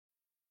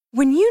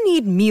When you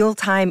need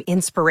mealtime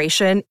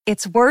inspiration,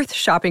 it's worth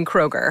shopping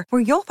Kroger,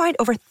 where you'll find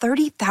over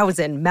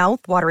 30,000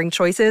 mouth-watering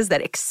choices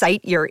that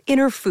excite your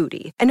inner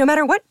foodie. And no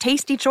matter what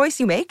tasty choice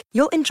you make,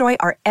 you'll enjoy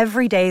our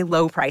everyday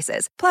low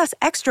prices, plus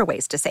extra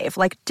ways to save,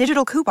 like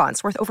digital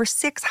coupons worth over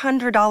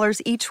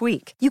 $600 each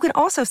week. You can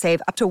also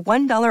save up to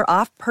 $1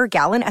 off per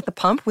gallon at the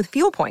pump with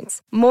fuel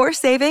points. More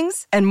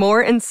savings and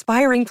more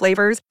inspiring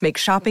flavors make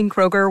shopping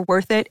Kroger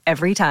worth it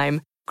every time.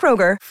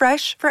 Kroger,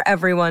 fresh for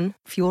everyone.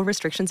 Fuel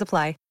restrictions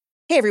apply.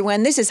 Hey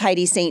everyone, this is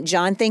Heidi St.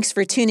 John. Thanks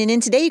for tuning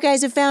in. Today you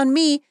guys have found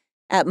me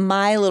at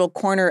my little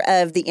corner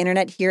of the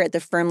internet here at the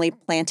Firmly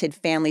Planted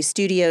Family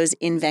Studios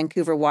in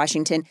Vancouver,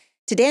 Washington.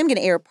 Today I'm going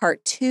to air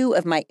part 2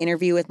 of my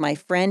interview with my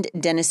friend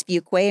Dennis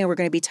Fuqua, and we're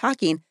going to be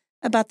talking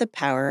about the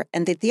power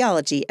and the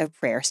theology of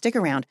prayer. Stick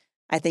around.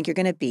 I think you're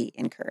going to be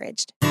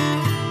encouraged.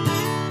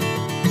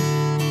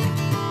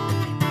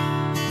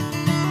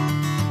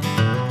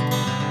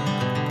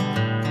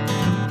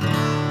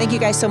 Thank you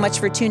guys so much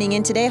for tuning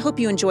in today. I hope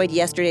you enjoyed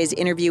yesterday's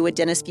interview with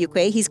Dennis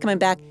Fuqua. He's coming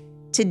back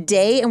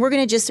today, and we're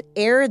going to just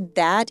air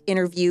that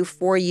interview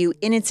for you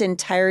in its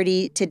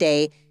entirety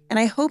today. And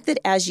I hope that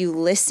as you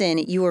listen,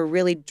 you are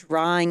really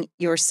drawing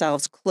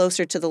yourselves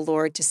closer to the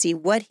Lord to see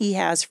what He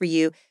has for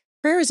you.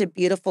 Prayer is a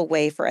beautiful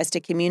way for us to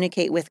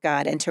communicate with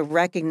God and to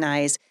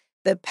recognize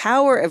the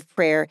power of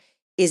prayer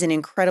is an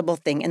incredible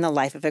thing in the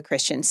life of a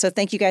Christian. So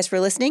thank you guys for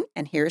listening,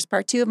 and here's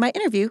part 2 of my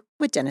interview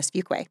with Dennis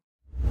Fuqua.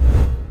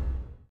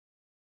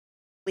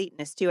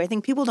 Completeness too. I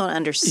think people don't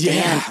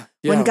understand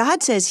when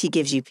God says He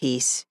gives you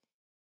peace,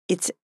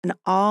 it's an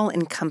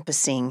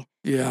all-encompassing.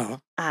 Yeah.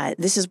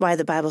 This is why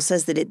the Bible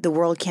says that the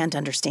world can't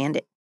understand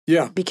it.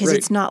 Yeah. Because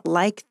it's not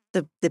like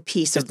the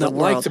peace of the world.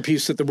 It's not like the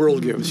peace that the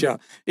world gives. Yeah.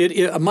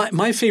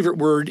 My favorite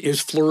word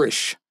is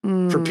flourish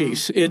for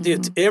peace.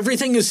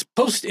 Everything is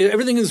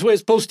everything is the way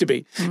it's supposed to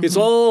be. It's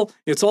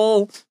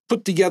all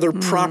put together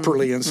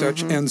properly and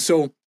such. And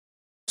so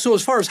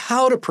as far as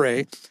how to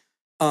pray.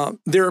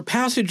 There are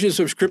passages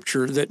of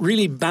Scripture that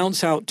really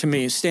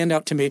stand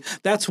out to me.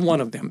 That's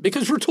one of them,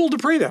 because we're told to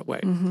pray that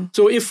way.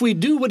 So if we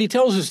do what He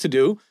tells us to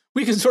do,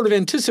 we can sort of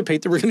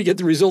anticipate that we're going to get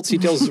the results He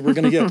tells us we're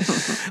going to get.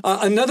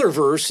 Another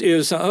verse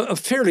is a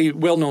fairly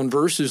well-known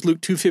verse, is Luke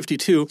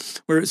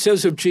 2:52, where it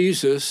says of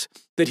Jesus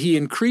that He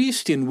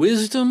increased in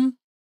wisdom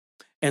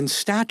and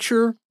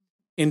stature,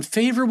 in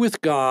favor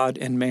with God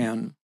and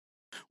man.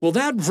 Well,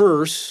 that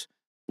verse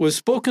was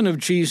spoken of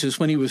Jesus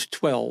when He was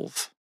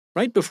 12.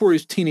 Right before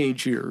his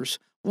teenage years.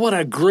 What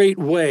a great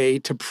way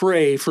to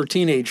pray for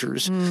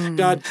teenagers.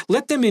 God,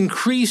 let them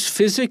increase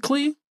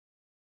physically.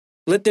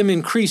 Let them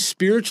increase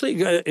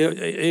spiritually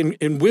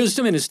in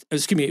wisdom.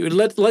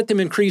 Let them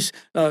increase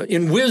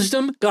in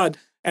wisdom. God,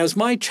 as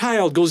my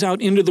child goes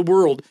out into the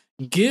world,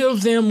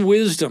 give them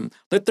wisdom.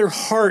 Let their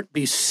heart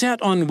be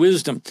set on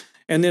wisdom.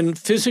 And then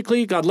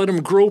physically, God, let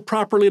them grow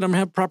properly. Let them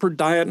have proper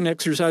diet and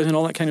exercise and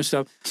all that kind of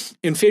stuff.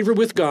 In favor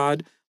with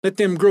God, let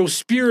them grow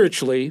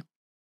spiritually.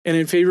 And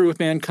in favor with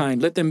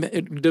mankind, let them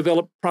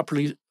develop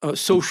properly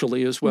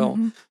socially as well.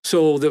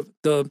 So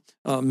the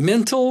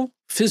mental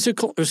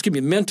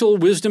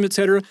wisdom,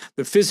 etc.,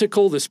 the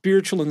physical, the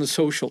spiritual, and the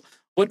social.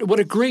 What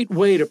a great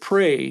way to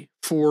pray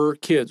for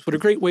kids. What a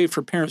great way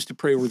for parents to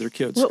pray over their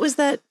kids. What was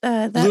that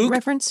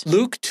reference?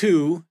 Luke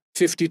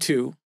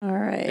 2:52. All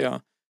right.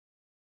 Yeah.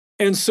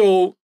 And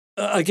so,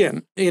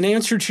 again, in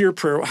answer to your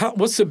prayer,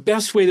 what's the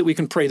best way that we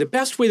can pray? The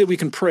best way that we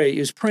can pray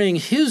is praying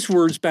His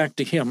words back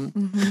to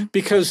Him,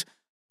 because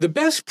the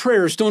best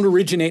prayers don't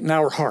originate in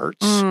our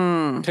hearts,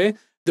 okay?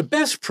 The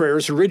best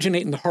prayers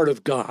originate in the heart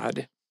of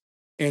God,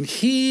 and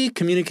He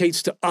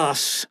communicates to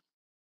us,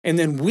 and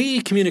then we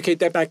communicate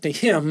that back to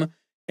Him,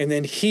 and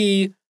then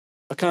He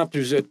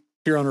accomplishes it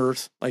here on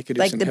earth like it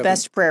is in heaven. Like the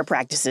best prayer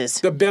practices.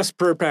 The best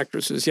prayer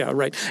practices, yeah,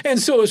 right. And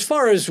so as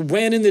far as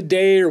when in the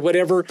day or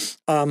whatever,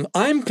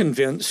 I'm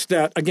convinced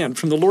that, again,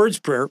 from the Lord's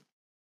Prayer,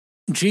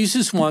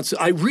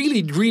 I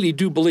really, really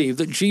do believe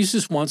that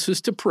Jesus wants us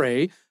to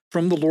pray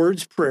from the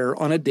Lord's Prayer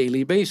on a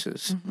daily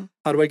basis.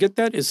 How do I get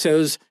that? It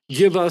says,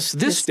 give us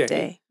this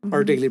day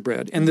our daily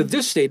bread. And the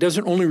this day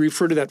doesn't only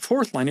refer to that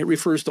fourth line, it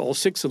refers to all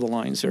 6 of the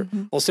lines there,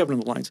 all 7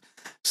 of the lines.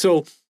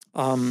 So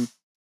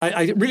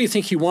I really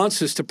think He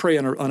wants us to pray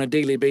on a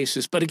daily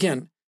basis. But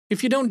again,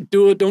 if you don't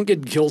do it, don't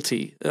get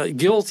guilty.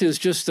 Guilt is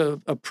just a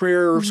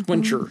prayer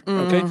squencher,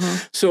 okay?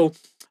 So,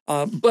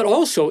 but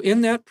also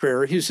in that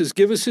prayer, He says,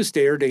 give us this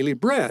day our daily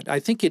bread. I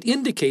think it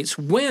indicates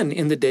when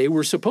in the day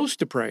we're supposed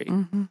to pray.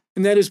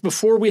 And that is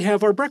before we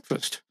have our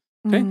breakfast.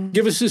 Okay?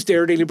 Give us this day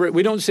our daily bread.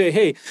 We don't say,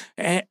 hey,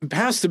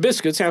 pass the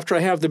biscuits after I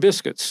have the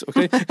biscuits.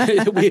 Okay?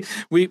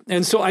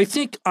 And so I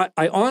think,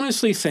 I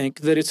honestly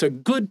think that it's a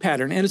good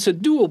pattern, and it's a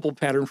doable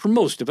pattern for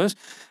most of us.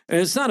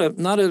 And it's not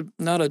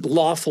a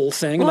lawful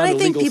thing. Well, I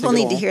think people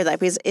need to hear that,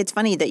 because it's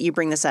funny that you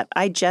bring this up.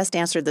 I just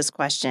answered this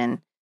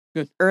question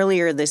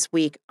earlier this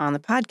week on the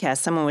podcast.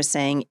 Someone was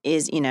saying,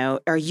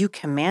 are you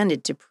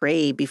commanded to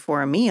pray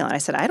before a meal? And I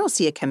said, I don't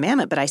see a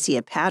commandment, but I see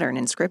a pattern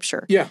in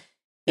Scripture. Yeah.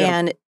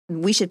 And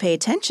we should pay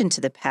attention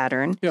to the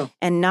pattern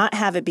and not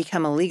have it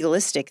become a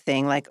legalistic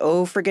thing like,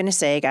 oh, for goodness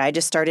sake, I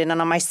just started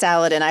on my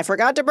salad and I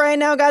forgot to pray and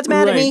now God's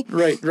mad at me.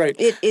 Right.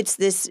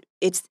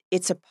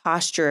 It's a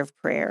posture of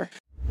prayer.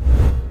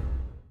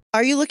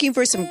 Are you looking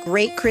for some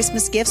great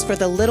Christmas gifts for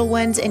the little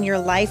ones in your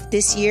life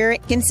this year?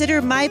 Consider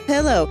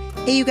MyPillow.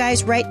 Hey, you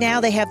guys, right now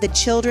they have the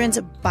children's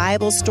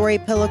Bible story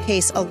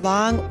pillowcase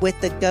along with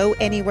the Go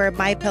Anywhere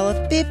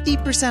MyPillow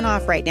 50%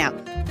 off right now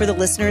for the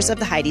listeners of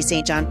the Heidi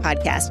St. John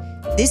podcast.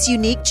 This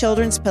unique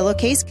children's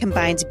pillowcase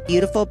combines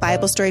beautiful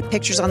Bible story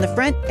pictures on the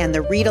front and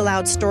the read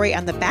aloud story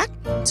on the back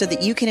so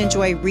that you can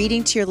enjoy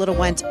reading to your little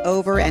ones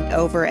over and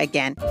over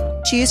again.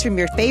 Choose from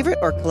your favorite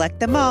or collect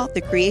them all: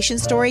 the creation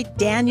story,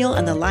 Daniel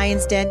and the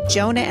lion's den,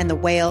 Jonah and the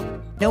whale,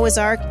 Noah's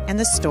Ark, and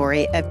the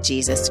story of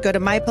Jesus. Go to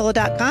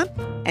mypillow.com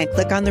and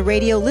click on the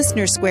radio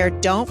listener square.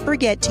 Don't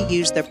forget to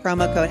use the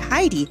promo code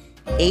Heidi,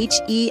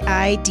 HEIDI,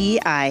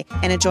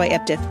 and enjoy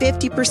up to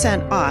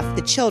 50% off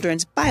the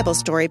children's Bible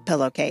story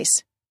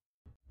pillowcase.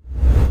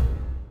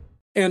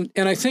 And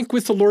I think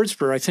with the Lord's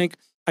Prayer, I think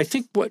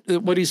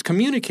what he's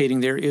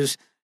communicating there is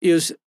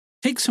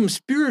take some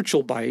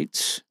spiritual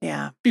bites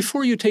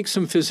before you take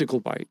some physical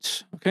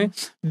bites. Okay,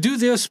 do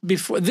this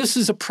before. This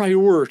is a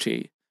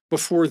priority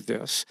before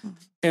this,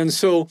 and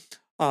so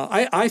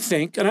I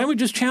think, and I would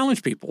just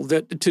challenge people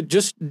that to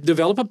just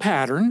develop a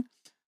pattern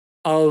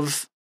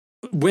of,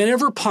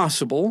 whenever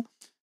possible,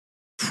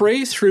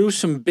 pray through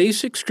some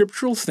basic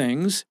scriptural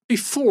things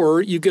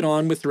before you get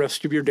on with the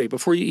rest of your day.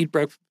 Before you eat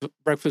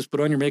breakfast,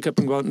 put on your makeup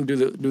and go out and do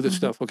the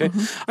stuff. Okay,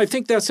 I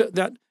think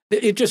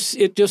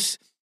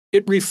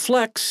it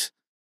reflects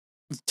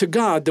to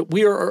God that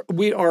we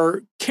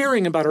are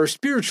caring about our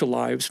spiritual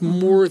lives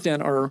more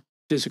than our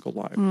physical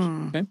lives.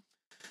 Okay,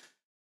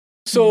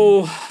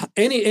 so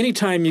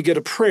anytime you get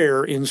a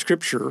prayer in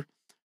Scripture,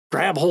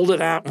 grab hold of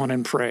that one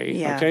and pray.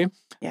 Yeah. Okay.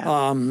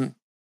 Yeah.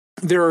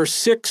 There are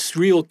 6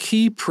 real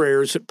key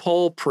prayers that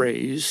Paul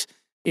prays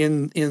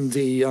in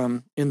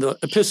the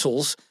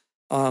epistles.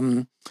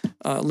 Let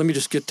me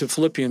just get to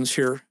Philippians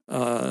here.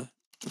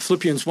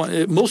 Philippians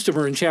 1. Most of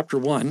them are in chapter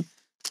 1.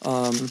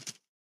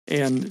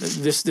 And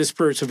this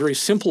prayer, it's a very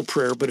simple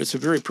prayer, but it's a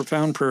very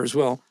profound prayer as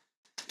well.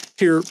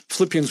 Here,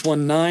 Philippians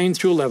 1:9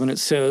 through 11, it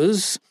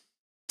says,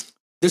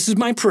 "This is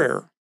my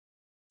prayer."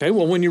 Okay,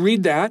 well, when you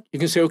read that, you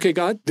can say, "Okay,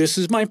 God, this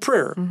is my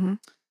prayer,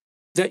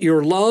 that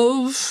your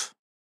love."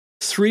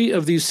 3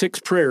 of these 6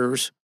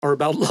 prayers are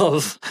about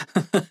love.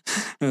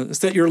 It's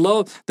that your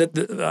love,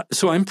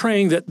 so I'm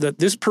praying that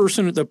this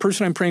person, the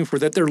person I'm praying for,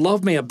 that their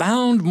love may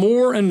abound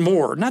more and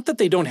more. Not that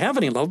they don't have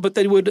any love, but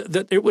that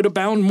it would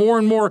abound more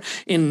and more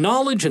in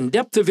knowledge and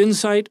depth of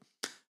insight,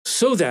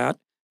 so that,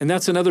 and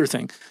that's another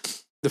thing,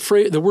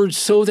 the word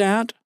 "so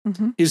that"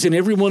 is in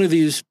every one of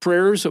these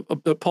prayers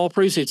that Paul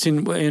prays. It's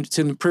in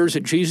the prayers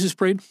that Jesus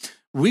prayed.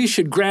 We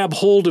should grab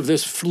hold of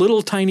this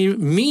little tiny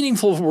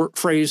meaningful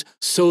phrase,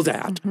 "so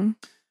that."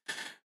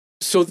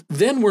 So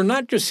then we're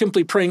not just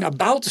simply praying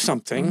about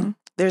something.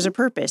 There's a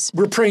purpose.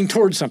 We're praying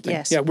towards something.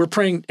 Yes. Yeah, we're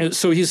praying.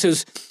 So he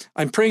says,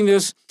 I'm praying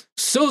this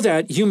so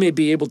that you may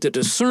be able to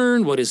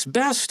discern what is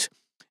best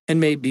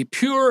and may be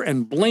pure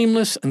and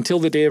blameless until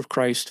the day of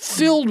Christ,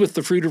 filled with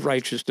the fruit of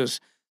righteousness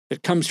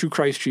that comes through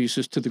Christ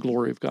Jesus to the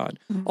glory of God.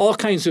 All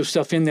kinds of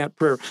stuff in that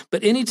prayer.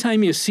 But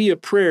anytime you see a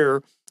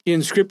prayer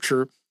in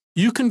Scripture,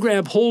 you can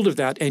grab hold of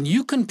that and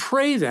you can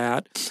pray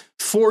that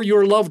for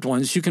your loved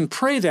ones. You can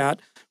pray that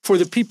for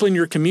the people in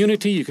your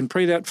community. You can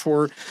pray that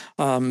for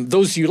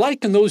those you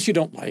like and those you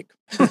don't like.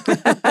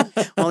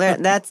 Well,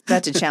 that's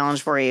a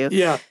challenge for you.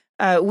 Yeah.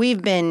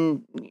 We've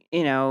been,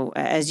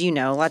 as you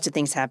know, lots of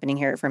things happening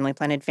here at Firmly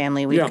Planted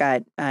Family. We've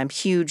got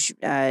huge,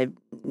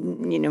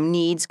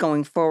 needs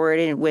going forward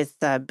and with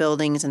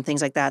buildings and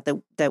things like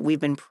that we've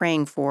been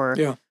praying for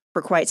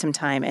quite some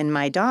time. And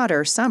my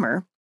daughter,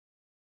 Summer,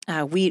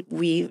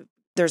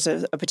 there's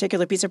a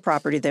particular piece of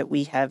property that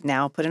we have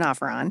now put an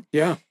offer on.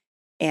 Yeah.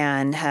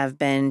 And have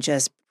been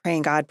just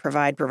praying, God,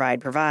 provide,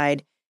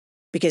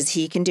 because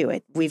He can do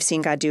it. We've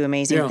seen God do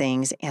amazing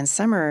things. And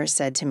Summer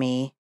said to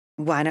me,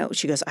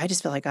 she goes, I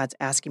just feel like God's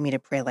asking me to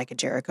pray like a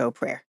Jericho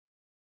prayer.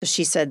 So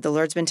she said, the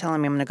Lord's been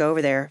telling me I'm going to go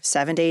over there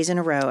 7 days in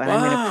a row and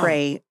I'm going to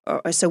pray.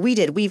 So we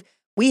did.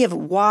 We have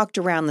walked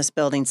around this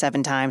building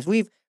 7 times.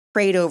 We've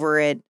prayed over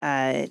it.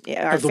 Our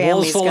Have the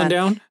walls fallen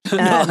down?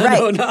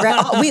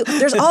 Right.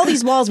 There's all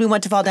these walls we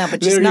want to fall down, but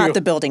just not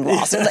the building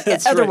walls.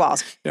 It's other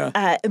walls.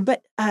 Yeah.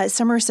 But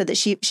Summer said that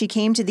she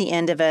came to the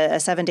end of a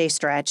 7-day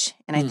stretch,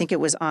 and I think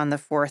it was on the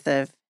 4th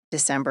of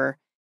December.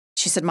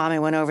 She said, Mom, I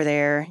went over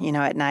there,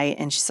 at night,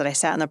 and she said, I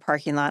sat in the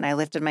parking lot and I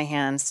lifted my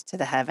hands to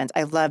the heavens.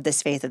 I love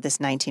this faith of this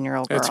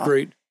 19-year-old girl. That's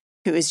great.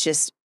 Who is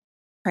just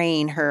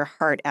praying her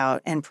heart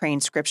out and praying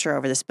Scripture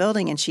over this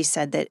building. And she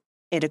said that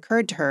it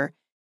occurred to her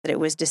that it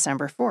was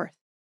December 4th.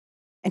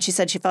 And she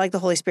said she felt like the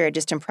Holy Spirit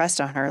just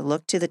impressed on her,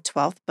 look to the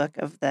 12th book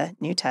of the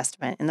New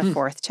Testament in the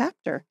 4th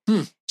chapter.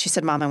 She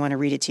said, Mom, I want to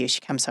read it to you.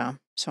 She comes home.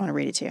 So I want to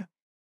read it to you.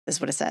 This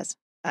is what it says.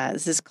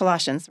 This is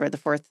Colossians, the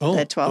 12th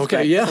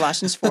book,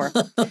 Colossians 4.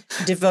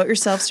 Devote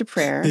yourselves to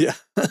prayer,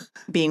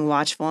 being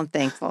watchful and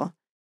thankful.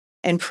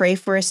 And pray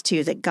for us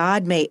too, that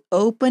God may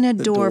open a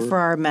door for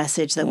our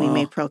message, that we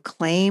may Wow.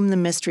 proclaim the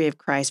mystery of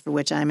Christ, for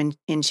which I'm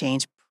in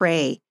chains.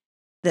 Pray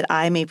that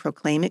I may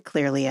proclaim it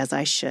clearly as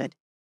I should.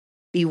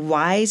 Be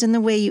wise in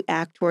the way you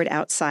act toward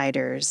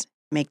outsiders.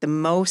 Make the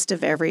most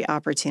of every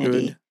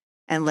opportunity. Good.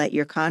 And let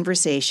your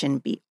conversation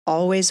be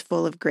always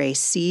full of grace,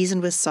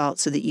 seasoned with salt,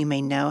 so that you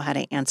may know how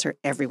to answer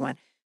everyone.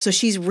 So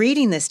she's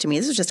reading this to me.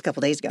 This was just a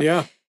couple days ago.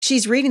 Yeah.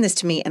 She's reading this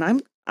to me,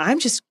 and I'm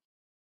just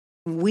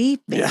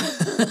weeping Yeah.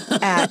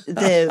 at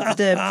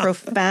the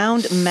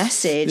profound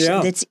message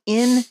Yeah. that's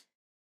in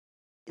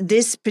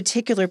this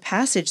particular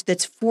passage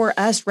that's for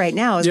us right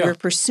now as Yeah. we're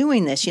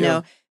pursuing this. You Yeah.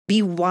 know,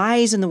 be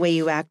wise in the way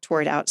you act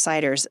toward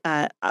outsiders.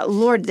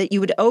 Lord, that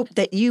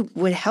you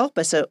would help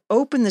us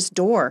open this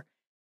door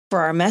for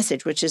our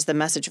message, which is the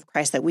message of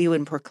Christ, that we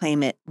would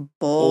proclaim it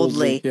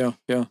boldly. Yeah.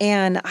 Yeah.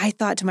 And I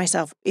thought to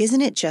myself,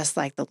 isn't it just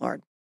like the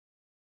Lord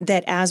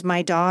that as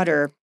my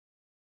daughter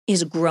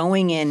is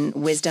growing in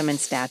wisdom and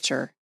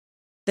stature,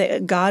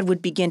 that God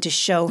would begin to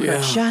show her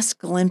Yeah. just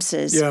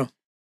glimpses Yeah.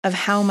 of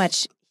how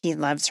much he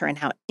loves her and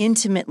how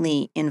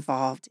intimately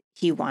involved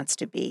he wants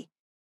to be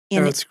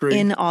That's great.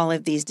 in all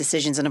of these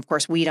decisions. And of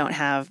course, we don't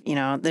have,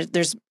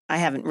 I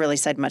haven't really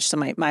said much to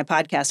my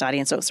podcast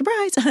audience, so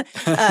surprise.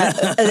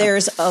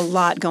 There's a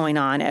lot going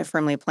on at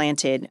Firmly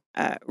Planted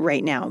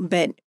right now,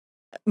 but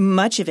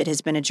much of it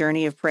has been a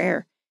journey of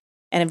prayer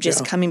and of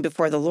just Yeah. coming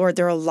before the Lord.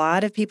 There are a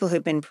lot of people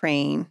who've been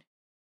praying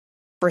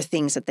for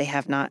things that they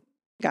have not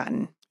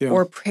gotten, Yeah.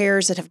 or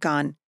prayers that have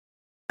gone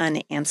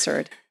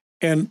unanswered.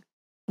 And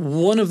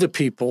one of the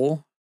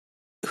people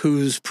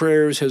whose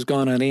prayers has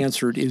gone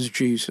unanswered is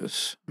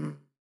Jesus. Mm.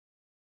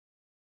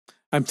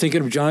 I'm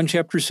thinking of John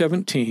chapter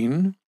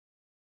 17,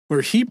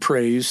 where he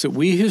prays that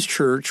we, his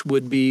church,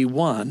 would be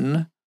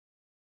one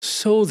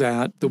so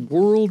that the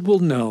world will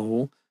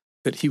know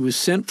that he was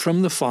sent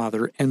from the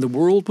Father, and the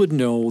world would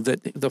know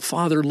that the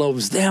Father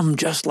loves them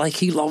just like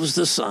he loves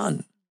the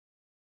Son.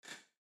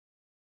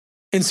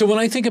 And so when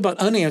I think about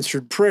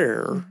unanswered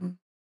prayer, Mm-hmm.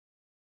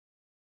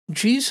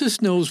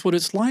 Jesus knows what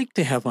it's like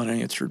to have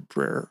unanswered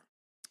prayer.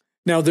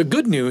 Now, the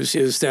good news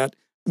is that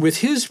with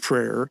his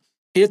prayer,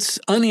 it's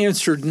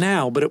unanswered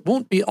now, but it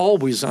won't be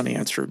always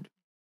unanswered.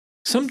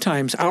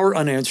 Sometimes our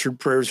unanswered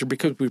prayers are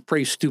because we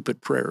pray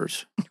stupid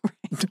prayers.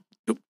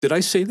 Did I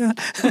say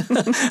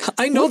that?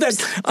 I know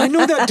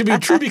that to be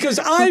true because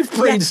I've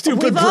prayed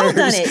stupid we've prayers. all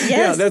done it. Yes,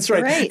 yeah, that's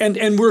right. right.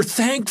 And we're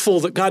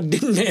thankful that God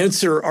didn't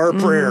answer our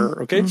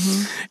prayer. Okay,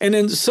 Mm-hmm. and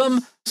then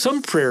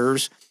some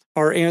prayers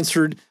are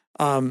answered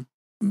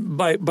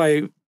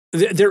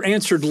they're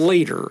answered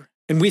later,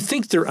 and we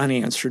think they're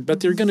unanswered,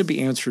 but they're going to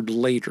be answered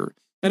later.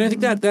 And I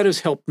think that has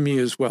helped me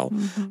as well.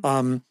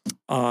 Mm-hmm.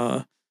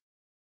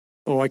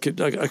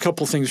 A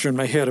couple things are in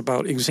my head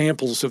about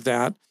examples of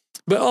that.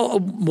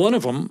 But one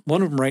of them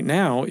right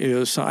now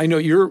is I know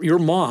your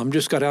mom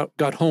just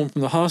got home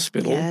from the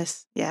hospital.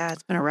 Yes. Yeah,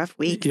 it's been a rough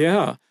week.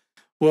 Yeah.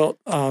 Well,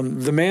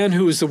 the man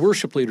who was the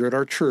worship leader at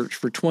our church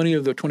for 20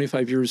 of the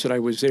 25 years that I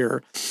was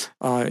there,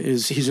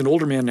 he's an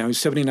older man now. He's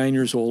 79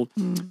 years old.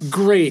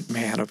 Great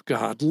man of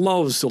God,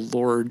 loves the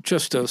Lord,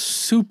 just a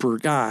super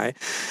guy.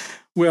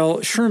 Well,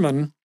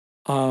 Sherman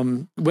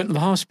went in the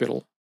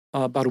hospital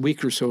about a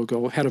week or so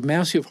ago, had a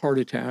massive heart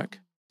attack.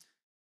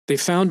 They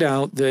found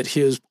out that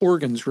his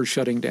organs were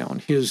shutting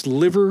down. His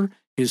liver,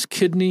 his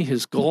kidney,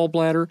 his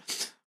gallbladder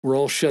were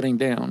all shutting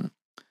down.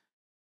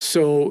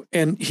 So,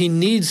 and he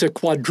needs a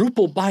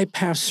quadruple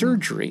bypass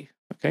surgery,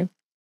 okay?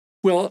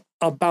 Well,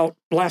 about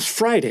last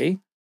Friday,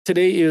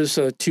 today is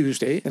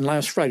Tuesday, and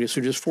last Friday,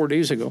 so just 4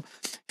 days ago,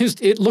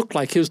 it looked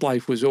like his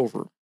life was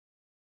over.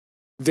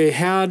 They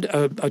had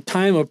a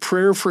time of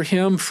prayer for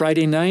him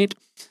Friday night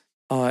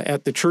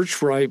at the church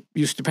where I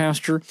used to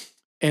pastor,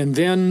 and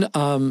then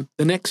the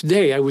next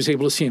day I was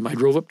able to see him. I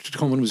drove up to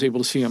Tacoma and was able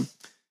to see him.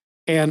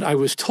 And I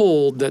was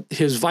told that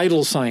his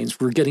vital signs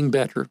were getting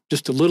better,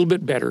 just a little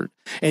bit better.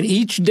 And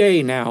each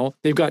day now,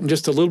 they've gotten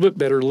just a little bit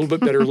better, a little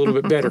bit better, a little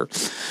bit better.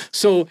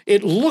 So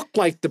it looked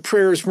like the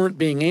prayers weren't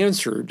being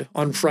answered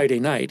on Friday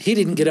night. He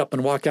didn't get up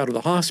and walk out of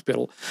the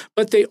hospital,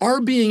 but they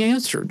are being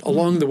answered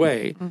along the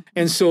way.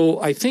 And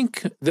so I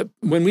think that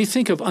when we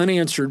think of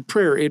unanswered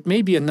prayer, it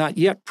may be a not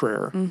yet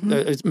prayer.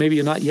 It's maybe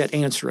a not yet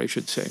answer, I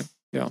should say.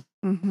 Yeah.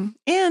 Mm-hmm.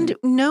 And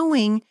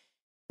knowing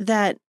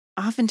that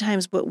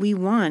oftentimes what we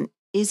want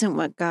isn't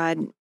what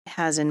God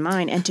has in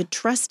mind, and to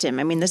trust him.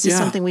 I mean, this is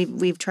something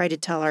we've tried to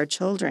tell our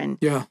children.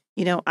 Yeah.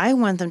 You know, I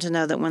want them to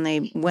know that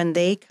when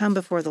they come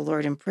before the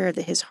Lord in prayer,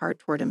 that his heart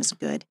toward him is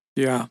good.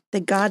 Yeah.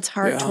 That God's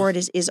heart toward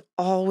is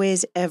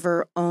always,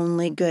 ever,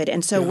 only good.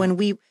 And so when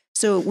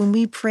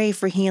we pray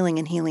for healing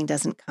and healing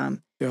doesn't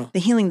come, the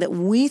healing that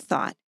we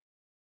thought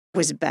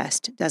was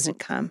best doesn't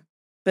come.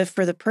 But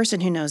for the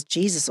person who knows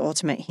Jesus'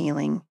 ultimate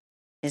healing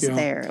is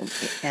there,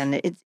 and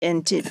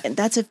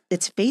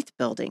it's faith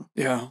building.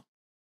 Yeah.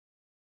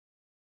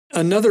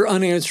 Another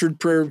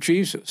unanswered prayer of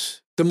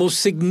Jesus, the most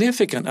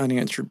significant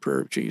unanswered prayer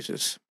of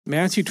Jesus.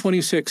 Matthew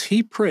 26,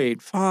 he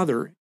prayed,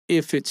 Father,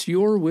 if it's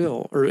your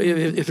will, or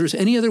if there's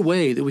any other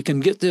way that we can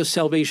get this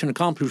salvation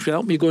accomplished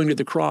without me going to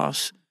the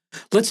cross,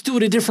 Let's do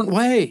it a different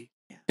way.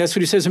 That's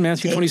what he says in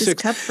Matthew Take 26.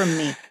 this cup from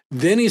me.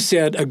 Then he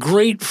said a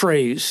great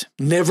phrase,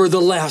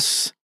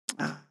 nevertheless,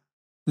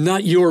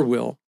 not your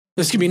will.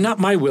 Excuse me, not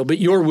my will, but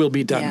your will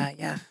be done.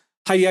 Yeah.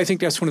 Heidi, I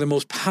think that's one of the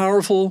most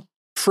powerful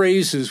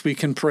phrases we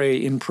can pray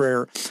in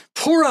prayer.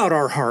 Pour out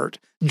our heart.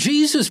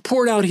 Jesus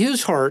poured out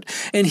his heart,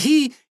 and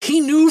he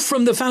knew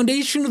from the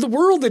foundation of the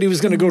world that he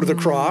was going to go to the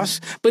cross,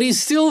 but he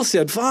still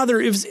said,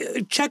 Father,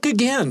 check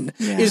again.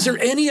 Yeah. Is there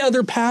any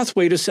other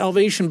pathway to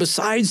salvation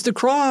besides the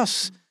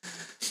cross?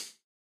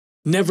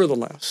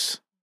 Nevertheless,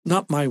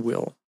 not my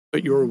will,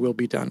 but your will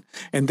be done.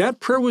 And that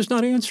prayer was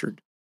not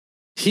answered.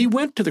 He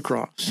went to the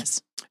cross.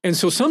 Yes. And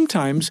so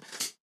sometimes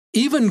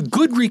even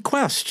good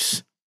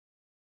requests,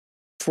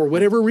 for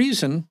whatever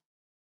reason,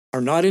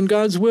 are not in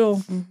God's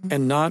will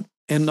and not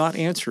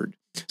answered.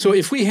 So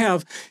if we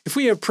have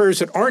prayers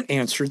that aren't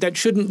answered, that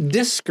shouldn't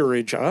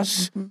discourage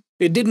us.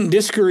 It didn't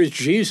discourage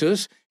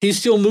Jesus. He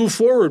still moved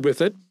forward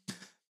with it.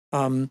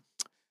 And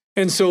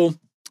so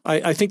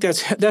I think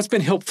that's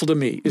been helpful to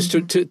me, is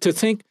to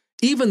think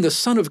even the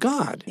Son of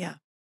God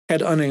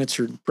had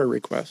unanswered prayer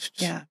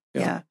requests.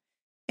 Yeah.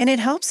 And it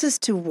helps us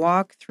to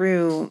walk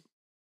through,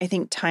 I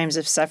think, times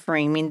of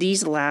suffering. I mean,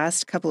 these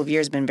last couple of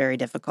years have been very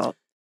difficult.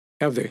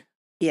 Have they?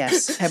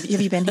 Yes. Have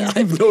you been here?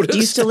 I've noticed. Do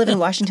you still live in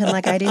Washington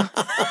like I do?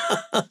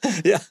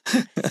 Yeah.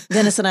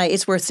 Dennis and I,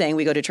 it's worth saying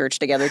we go to church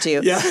together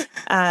too.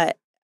 Yeah.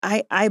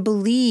 I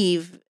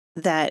believe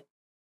that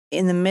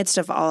in the midst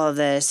of all of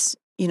this,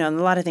 a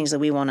lot of things that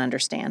we won't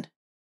understand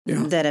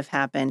that have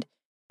happened,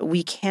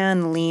 we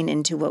can lean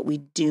into what we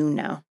do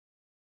know.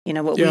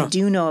 What we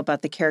do know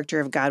about the character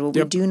of God, what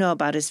we do know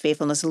about his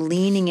faithfulness,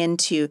 leaning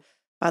into,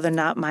 Father,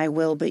 not my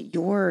will, but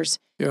yours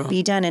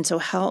be done. And so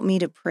help me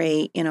to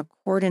pray in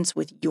accordance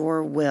with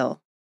your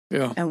will.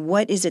 Yeah. And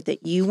what is it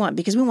that you want?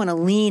 Because we want to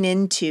lean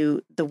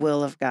into the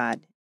will of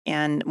God.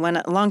 And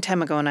a long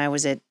time ago when I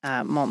was at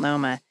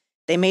Multnomah,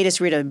 they made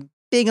us read a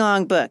big,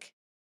 long book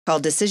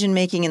called Decision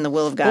Making in the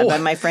Will of God by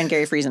my friend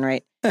Gary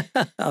Friesenwright.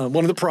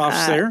 One of the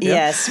profs there.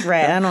 Yes,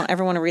 right. I don't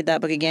ever want to read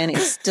that book again.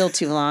 It's still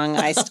too long.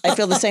 I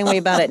feel the same way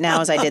about it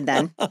now as I did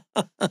then.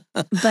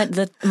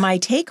 But my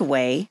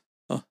takeaway,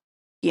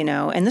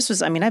 and this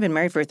was, I've been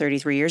married for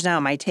 33 years now.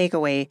 My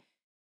takeaway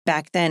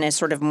back then has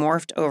sort of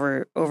morphed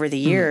over the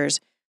years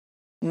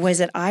was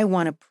that I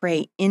want to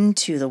pray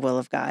into the will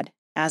of God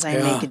as I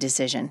make a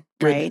decision,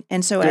 right?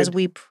 And so as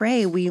we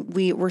pray,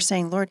 we're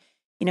saying, Lord,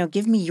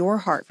 give me your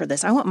heart for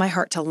this. I want my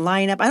heart to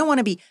line up. I don't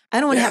want to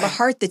have a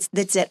heart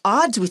that's at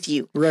odds with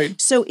you. Right.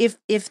 So if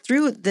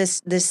through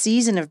this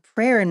season of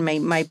prayer and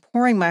my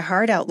pouring my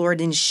heart out,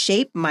 Lord, and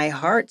shape my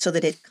heart so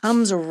that it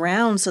comes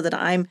around, so that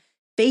I'm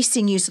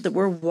facing you, so that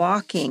we're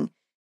walking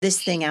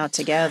this thing out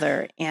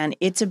together. And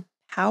it's a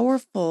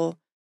powerful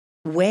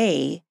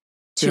way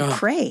to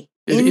pray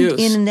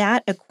in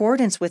that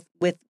accordance with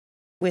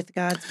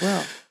God's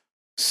will.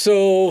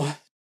 So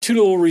 2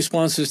 little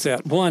responses to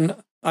that. One,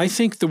 I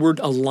think the word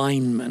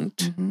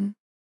alignment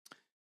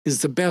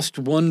is the best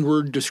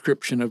one-word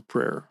description of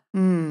prayer,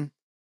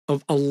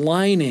 of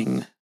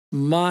aligning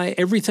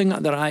everything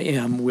that I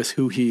am with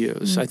who he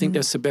is. I think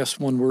that's the best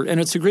one word, and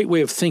it's a great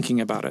way of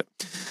thinking about it.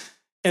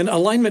 And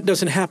alignment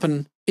doesn't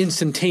happen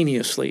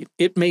instantaneously.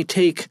 It may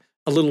take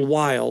a little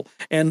while,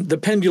 and the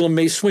pendulum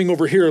may swing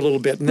over here a little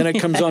bit, and then it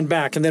comes on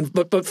back, and then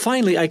but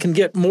finally I can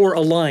get more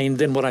aligned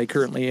than what I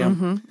currently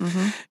am.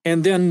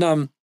 And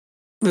then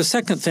the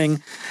second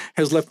thing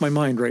has left my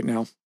mind right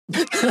now.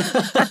 But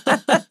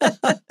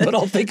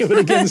I'll think of it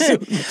again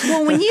soon.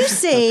 Well, when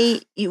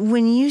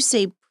you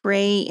say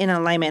pray in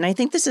alignment, and I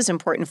think this is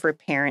important for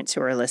parents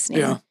who are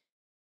listening,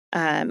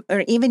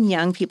 or even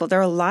young people. There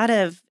are a lot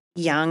of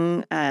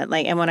young,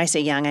 and when I say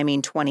young, I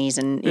mean 20s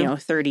and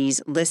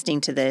 30s, listening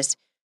to this,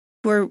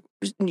 who are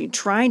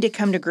trying to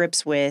come to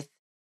grips with,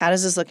 how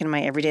does this look in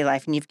my everyday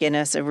life? And you've given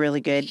us a really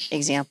good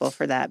example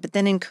for that. But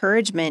then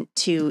encouragement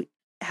to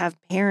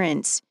have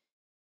parents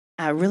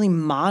really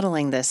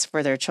modeling this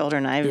for their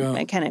children.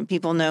 I kind of,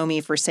 people know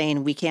me for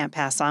saying we can't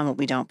pass on what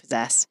we don't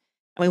possess.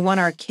 And we want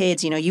our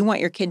kids, you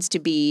want your kids to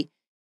be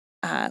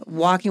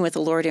walking with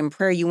the Lord in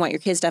prayer. You want your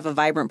kids to have a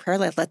vibrant prayer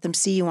life. Let them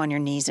see you on your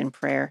knees in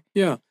prayer.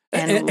 Yeah.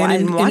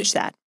 And watch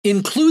that.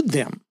 Include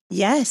them.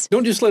 Yes.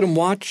 Don't just let them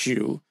watch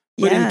you,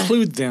 but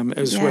include them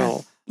as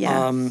well.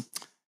 Yeah.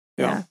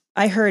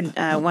 I heard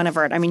one of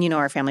our,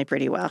 our family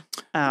pretty well.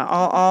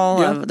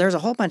 There's a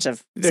whole bunch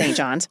of St.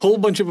 John's. Whole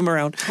bunch of them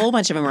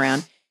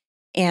around.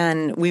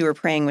 And we were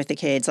praying with the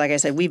kids. Like I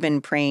said, we've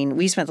been praying.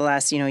 We spent the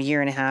last,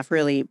 year and a half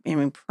really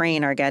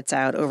praying our guts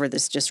out over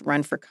this just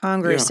run for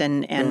Congress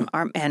and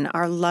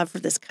our love for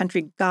this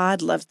country.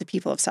 God loves the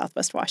people of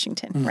Southwest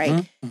Washington,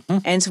 right?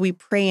 And so we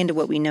pray into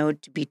what we know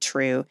to be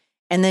true,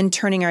 and then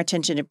turning our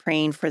attention to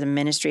praying for the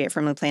ministry at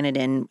Firmly Planted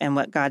and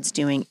what God's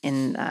doing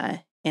in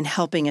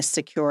helping us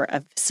secure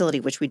a facility,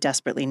 which we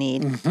desperately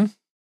need.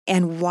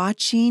 And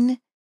watching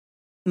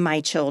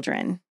my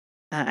children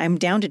I'm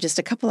down to just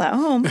a couple at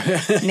home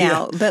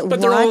now, but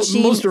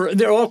watching,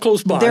 they're all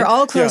close by. They're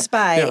all close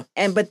by,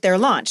 but they're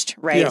launched,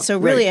 right? Yeah, so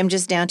really, right. I'm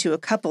just down to a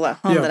couple at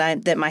home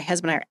that my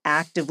husband and I are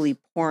actively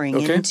pouring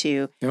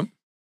into. Yep.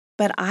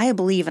 But I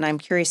believe, and I'm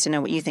curious to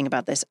know what you think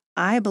about this,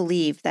 I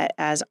believe that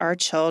as our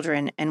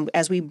children and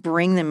as we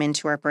bring them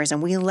into our prayers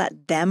and we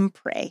let them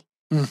pray,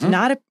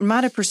 not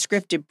a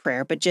prescriptive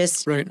prayer, but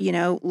just,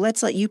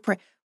 let's let you pray.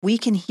 We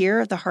can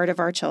hear the heart of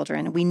our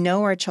children. We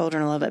know our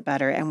children a little bit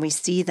better, and we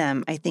see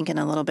them, I think, in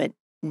a little bit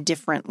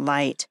different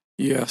light.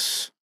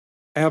 Yes,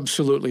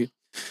 absolutely.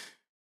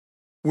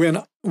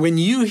 When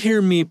you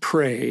hear me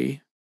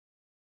pray,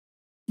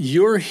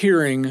 you're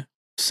hearing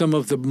some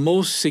of the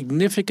most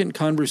significant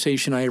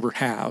conversation I ever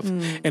have.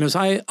 And as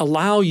I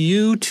allow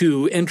you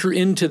to enter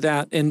into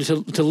that and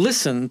to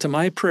listen to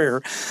my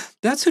prayer,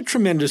 that's a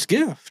tremendous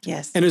gift.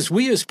 Yes. And as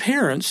we as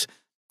parents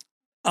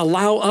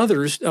allow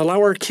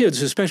our kids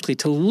especially,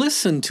 to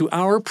listen to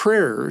our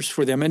prayers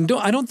for them, and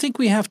I don't think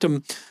we have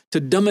to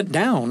dumb it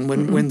down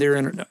when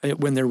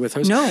they're with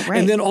us. No, right.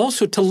 And then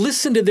also to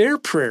listen to their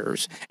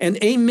prayers and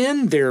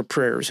amen their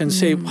prayers and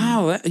say,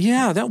 wow,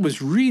 that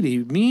was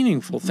really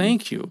meaningful.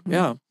 Thank you.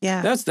 Yeah.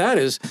 That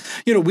is,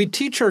 we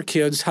teach our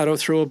kids how to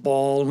throw a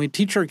ball, and we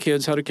teach our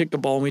kids how to kick the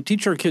ball, and we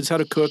teach our kids how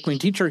to cook, and we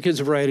teach our kids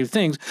a variety of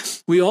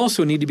things. We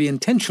also need to be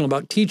intentional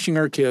about teaching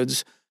our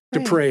kids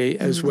to pray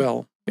as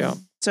well. Yeah.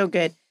 So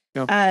good.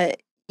 Yeah.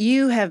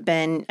 You've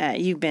been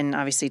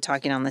obviously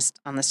talking on this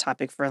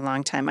topic for a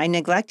long time. I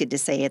neglected to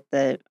say at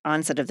the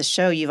onset of the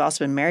show, you've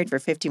also been married for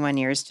 51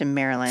 years to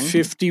Marilyn.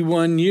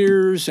 51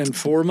 years and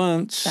 4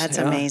 months. That's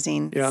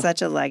amazing. Yeah.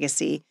 Such a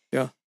legacy.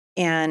 Yeah.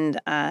 And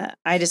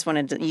I just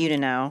wanted you to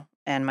know,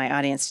 and my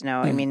audience to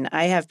know, I mean,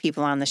 I have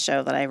people on the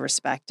show that I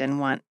respect and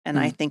want, and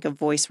I think a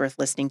voice worth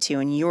listening to.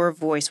 And your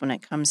voice when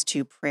it comes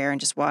to prayer and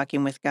just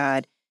walking with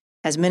God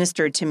has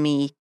ministered to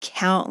me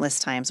countless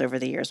times over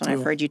the years when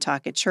I've heard you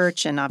talk at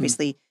church, and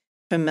obviously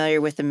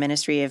familiar with the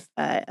ministry of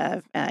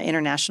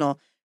International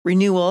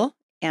Renewal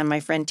and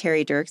my friend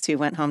Terry Dirks, who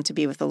went home to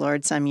be with the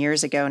Lord some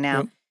years ago now.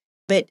 Yep.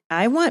 But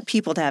I want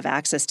people to have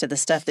access to the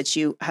stuff that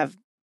you have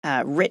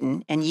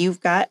written, and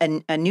you've got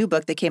a new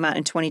book that came out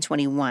in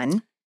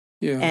 2021,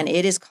 and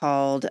it is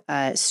called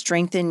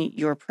Strengthen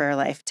Your Prayer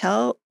Life.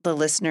 Tell the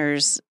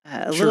listeners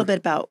a little bit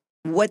about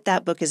what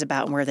that book is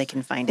about and where they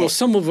can find it. Well,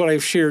 some of what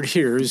I've shared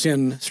here is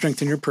in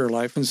Strengthen Your Prayer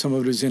Life, and some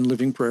of it is in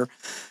Living Prayer.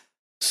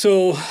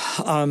 So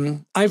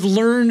I've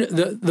learned,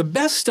 the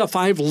best stuff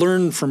I've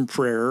learned from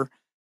prayer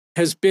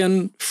has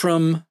been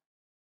from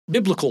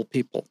biblical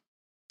people.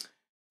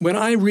 When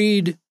I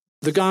read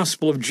the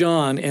Gospel of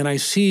John and I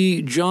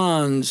see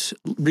John's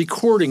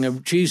recording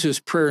of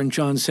Jesus' prayer in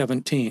John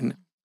 17,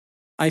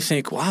 I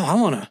think, wow,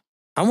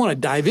 I want to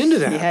dive into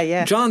that.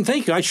 Yeah. John,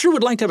 thank you. I sure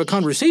would like to have a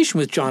conversation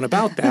with John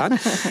about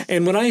that.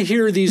 And when I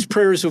hear these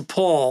prayers of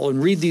Paul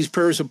and read these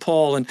prayers of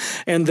Paul and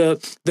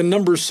the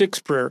number 6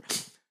 prayer,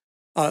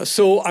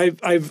 so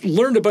I've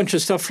learned a bunch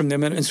of stuff from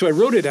them, and so I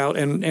wrote it out.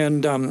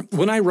 And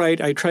when I write,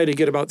 I try to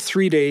get about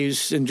 3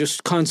 days and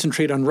just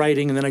concentrate on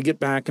writing, and then I get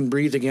back and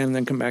breathe again, and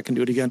then come back and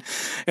do it again.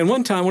 And one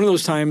of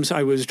those times,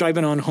 I was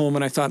driving on home,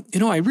 and I thought,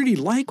 I really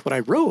like what I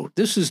wrote.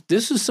 This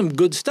is some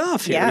good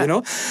stuff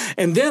here,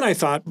 And then I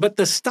thought, but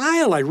the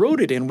style I wrote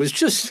it in was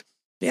just.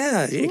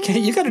 Yeah,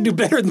 you got to do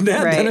better than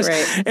that, Dennis.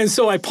 Right. And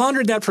so I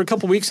pondered that for a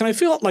couple of weeks, and I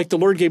felt like the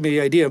Lord gave me the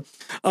idea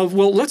of,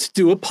 well, let's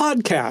do a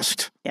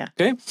podcast. Yeah.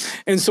 Okay.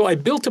 And so I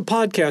built a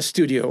podcast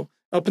studio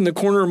up in the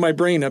corner of my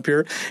brain up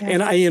here,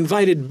 and I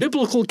invited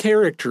biblical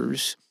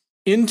characters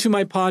into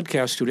my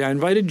podcast studio. I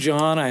invited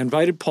John, I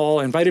invited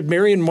Paul, I invited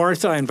Mary and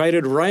Martha, I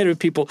invited a variety of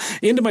people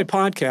into my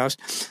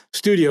podcast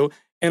studio,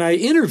 and I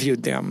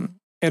interviewed them.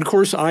 And of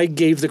course, I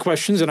gave the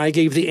questions and I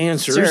gave the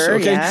answers. Sure,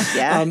 okay.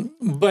 Yeah.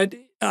 But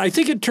I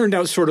think it turned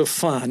out sort of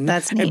fun.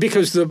 That's neat. And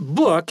because the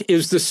book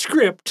is the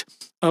script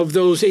of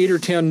those 8 or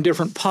 10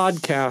 different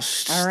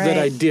podcasts that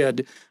I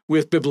did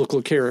with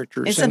biblical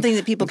characters. It's something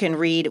that people can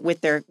read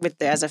with their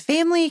as a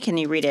family. Can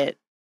you read it,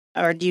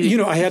 or do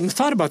you? I hadn't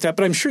thought about that,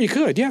 but I'm sure you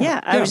could. Yeah. Yeah,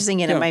 I was just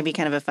thinking it might be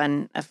kind of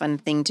a fun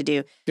thing to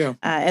do. Yeah.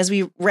 As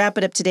we wrap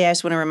it up today, I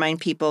just want to remind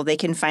people they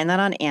can find that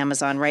on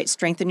Amazon, right?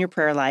 Strengthen Your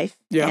Prayer Life.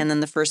 Yeah. And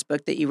then the first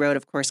book that you wrote,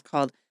 of course,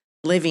 called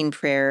Living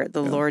Prayer,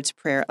 the Lord's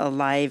Prayer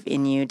Alive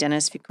in You.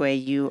 Dennis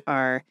Fuqua, you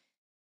are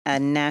a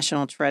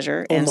national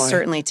treasure, and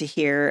certainly to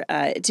hear,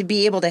 to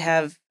be able to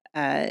have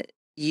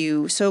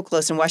you so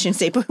close in Washington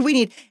State, but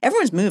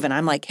everyone's moving.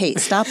 I'm like, hey,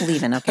 stop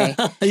leaving, okay?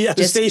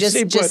 Just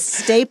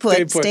stay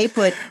put.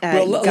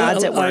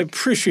 God's at work. I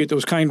appreciate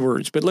those kind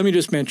words, but let me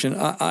just mention,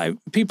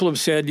 people have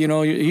said,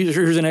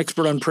 here's an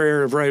expert on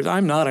prayer. Right?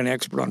 I'm not an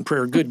expert on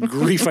prayer. Good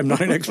grief, I'm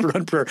not an expert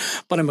on prayer,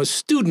 but I'm a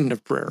student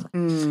of prayer,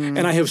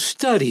 and I have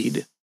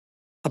studied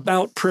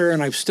about prayer,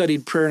 and I've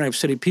studied prayer, and I've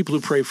studied people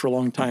who pray for a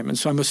long time, and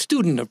so I'm a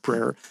student of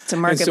prayer. It's a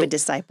mark of a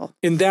disciple.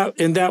 In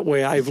that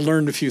way, I've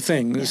learned a few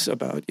things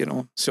about,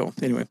 So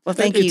anyway, well,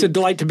 thank you. It's a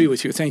delight to be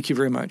with you. Thank you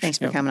very much. Thanks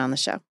for coming on the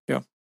show. Yeah.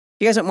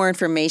 If you guys want more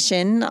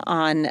information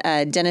on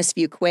Dennis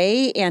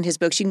Fuqua and his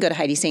books, you can go to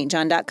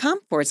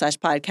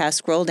HeidiSt.John.com/podcast,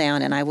 scroll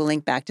down, and I will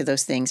link back to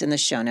those things in the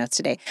show notes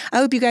today. I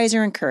hope you guys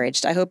are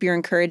encouraged. I hope you're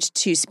encouraged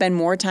to spend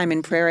more time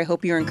in prayer. I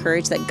hope you're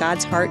encouraged that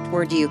God's heart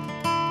toward you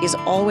is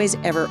always,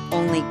 ever,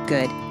 only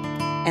good,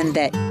 and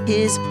that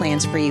His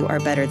plans for you are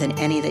better than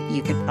any that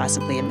you could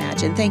possibly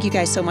imagine. Thank you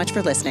guys so much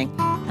for listening,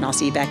 and I'll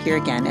see you back here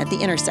again at the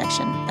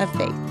intersection of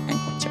faith and